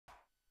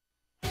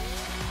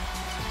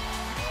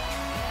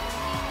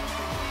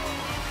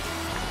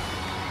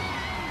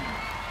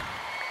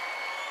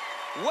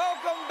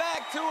Welcome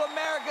back to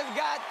America's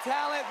Got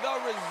Talent, the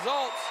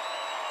results.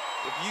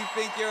 If you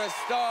think you're a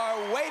star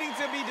waiting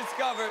to be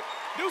discovered,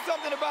 do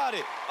something about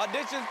it.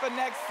 Auditions for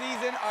next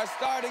season are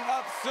starting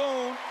up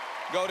soon.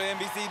 Go to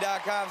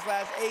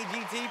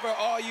NBC.com/AGT for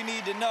all you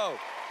need to know.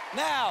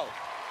 Now,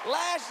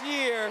 last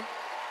year,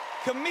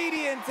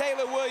 comedian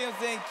Taylor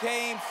Williamson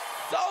came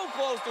so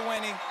close to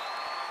winning,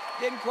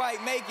 didn't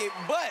quite make it,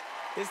 but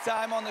his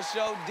time on the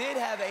show did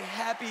have a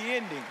happy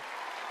ending.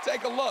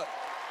 Take a look.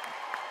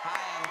 Hi,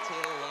 I'm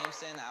Taylor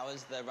Williamson. I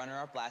was the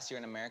runner-up last year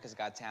in America's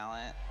Got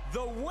Talent.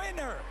 The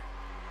winner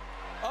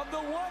of the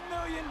 $1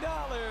 million,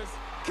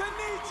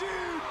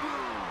 Kenichi.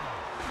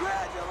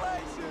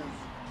 Congratulations.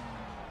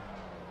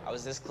 I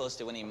was this close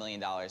to winning $1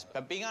 million,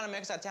 but being on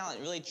America's Got Talent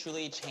really,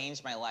 truly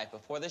changed my life.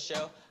 Before the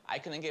show, I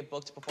couldn't get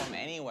booked to perform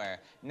anywhere.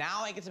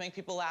 Now I get to make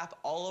people laugh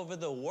all over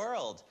the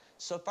world.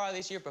 So far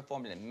this year,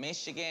 performed in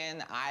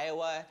Michigan,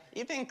 Iowa,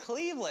 even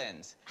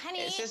Cleveland. Honey,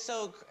 it's just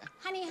so...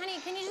 Honey,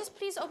 can you just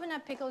please open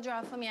that pickle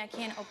jar for me? I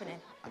can't open it.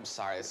 I'm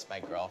sorry, this is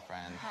my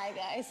girlfriend. Hi,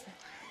 guys.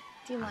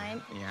 Do you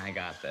mind? Yeah, I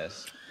got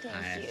this.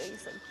 Thank you, you're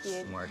so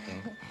cute. I'm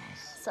working.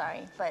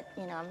 Sorry, but,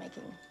 you know, I'm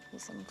making you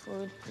some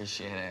food.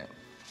 Appreciate it.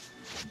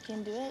 You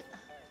can do it?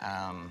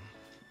 I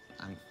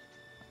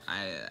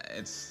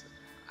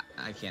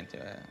can't do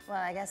it. Well,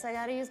 I guess I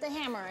gotta use the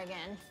hammer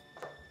again.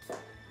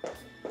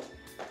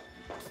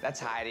 That's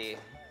Heidi.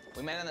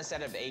 We met on the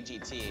set of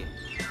AGT.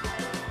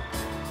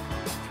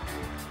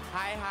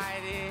 Hi,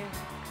 Heidi.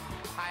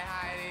 Hi,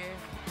 Heidi.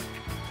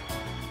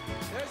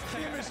 There's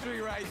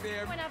chemistry right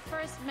there. When I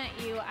first met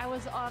you, I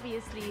was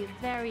obviously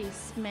very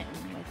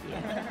smitten with you.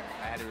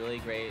 I had a really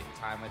great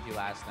time with you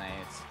last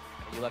night.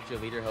 You left your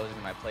leader hose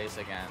in my place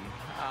again.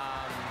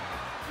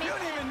 You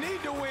don't even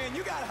need to win.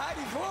 You got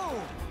Heidi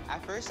Klum.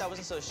 At first, I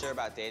wasn't so sure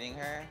about dating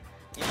her.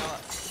 You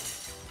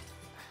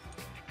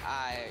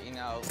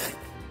know,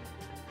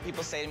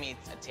 people say to me,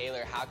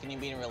 Taylor, how can you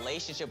be in a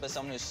relationship with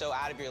someone who's so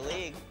out of your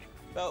league?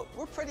 But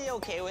we're pretty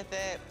okay with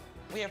it.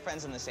 We have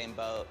friends in the same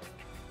boat.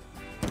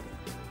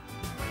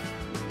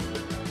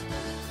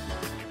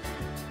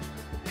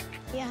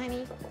 Yeah,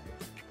 honey.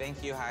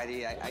 Thank you,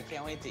 Heidi. I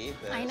can't wait to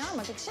eat this. I know, I'm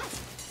a good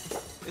chef.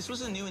 This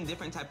was a new and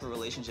different type of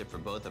relationship for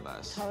both of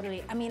us.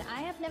 Totally. I mean,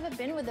 I have never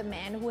been with a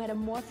man who had a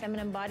more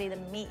feminine body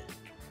than me.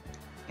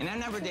 And I've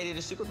never dated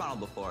a supermodel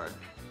before.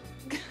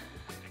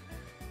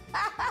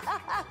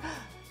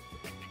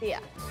 Yeah.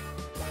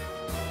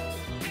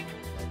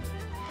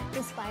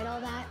 Despite all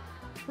that,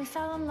 we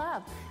fell in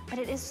love. But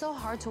it is so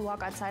hard to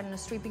walk outside on the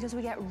street because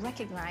we get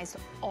recognized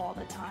all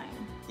the time.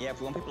 Yeah, if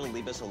we want people to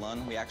leave us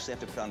alone, we actually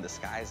have to put on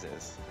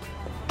disguises.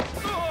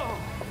 Oh!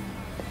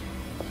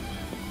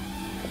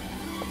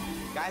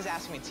 Guys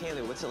ask me,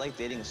 Taylor, what's it like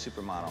dating a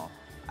supermodel?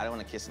 I don't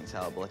want to kiss and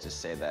tell, but let's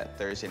just say that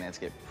Thursday nights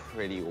get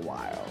pretty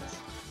wild.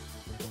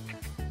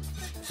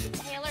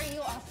 Taylor,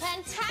 you are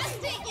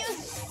fantastic. You're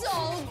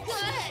so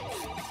good.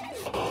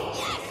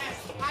 Yes!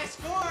 I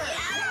scored!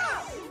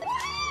 Yes!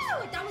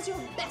 Woo! That was your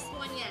best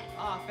one yet.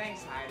 Oh,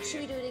 thanks, Heidi.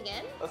 Should we do it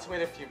again? Let's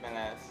wait a few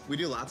minutes. We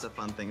do lots of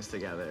fun things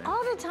together.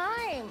 All the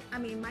time. I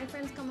mean, my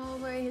friends come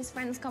over, his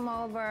friends come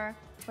over.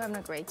 We're having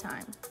a great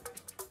time.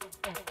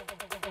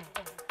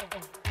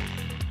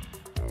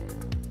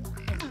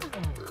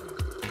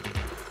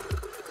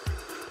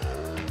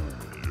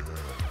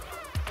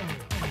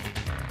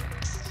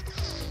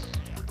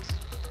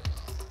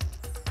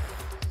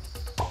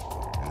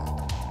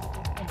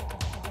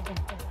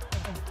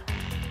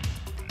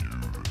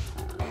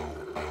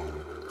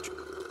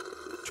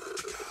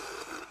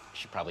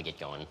 Probably get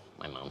going.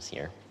 My mom's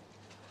here.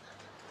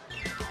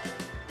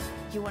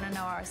 You want to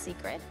know our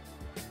secret?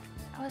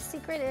 Our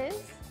secret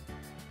is?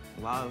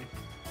 Love.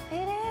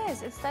 It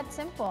is. It's that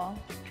simple.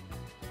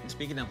 And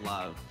speaking of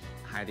love,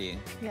 Heidi.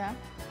 Yeah?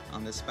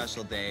 On this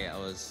special day, I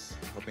was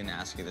hoping to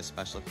ask you this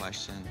special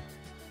question.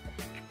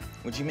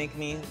 Would you make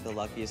me the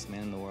luckiest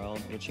man in the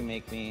world? Would you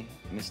make me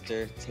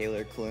Mr.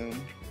 Taylor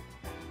Klum?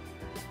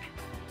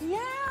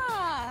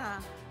 Yeah!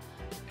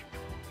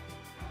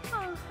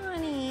 Oh,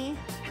 honey.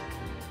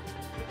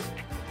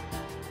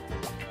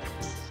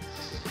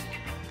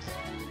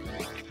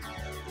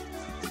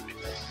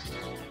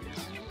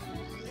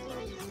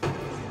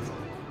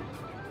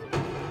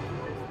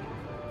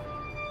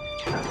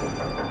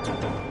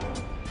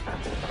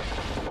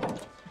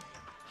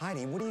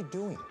 Heidi, what are you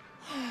doing?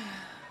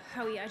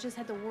 Howie, I just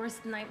had the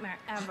worst nightmare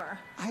ever.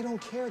 I don't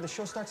care. The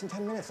show starts in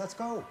 10 minutes. Let's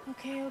go.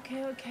 Okay.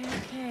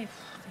 Thank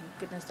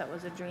goodness that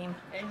was a dream.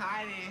 Hey,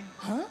 Heidi.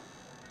 Huh?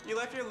 You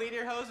left your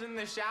leader hose in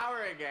the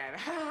shower again.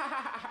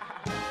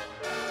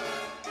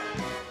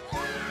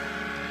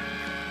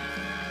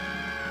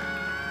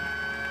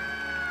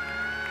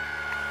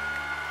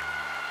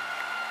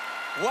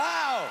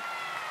 Wow!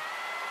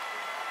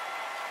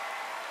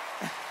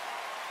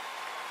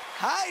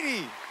 Heidi!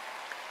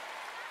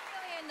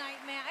 Really a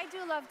nightmare. I do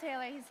love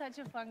Taylor. He's such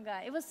a fun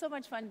guy. It was so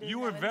much fun doing You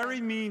that were with very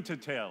him. mean to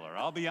Taylor,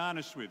 I'll be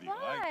honest with you.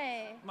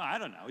 Why? I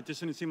don't know. It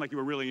just didn't seem like you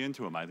were really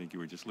into him. I think you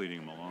were just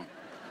leading him along.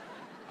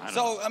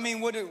 So, I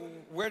mean,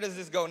 where does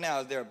this go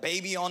now? Is there a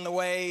baby on the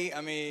way? I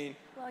mean...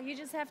 Well, you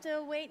just have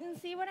to wait and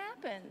see what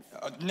happens.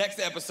 Next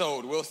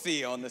episode, we'll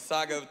see on the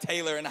saga of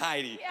Taylor and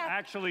Heidi. Yeah.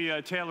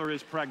 Actually, Taylor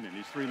is pregnant.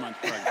 He's 3 months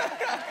pregnant.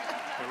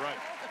 You're right.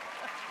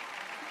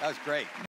 That was great.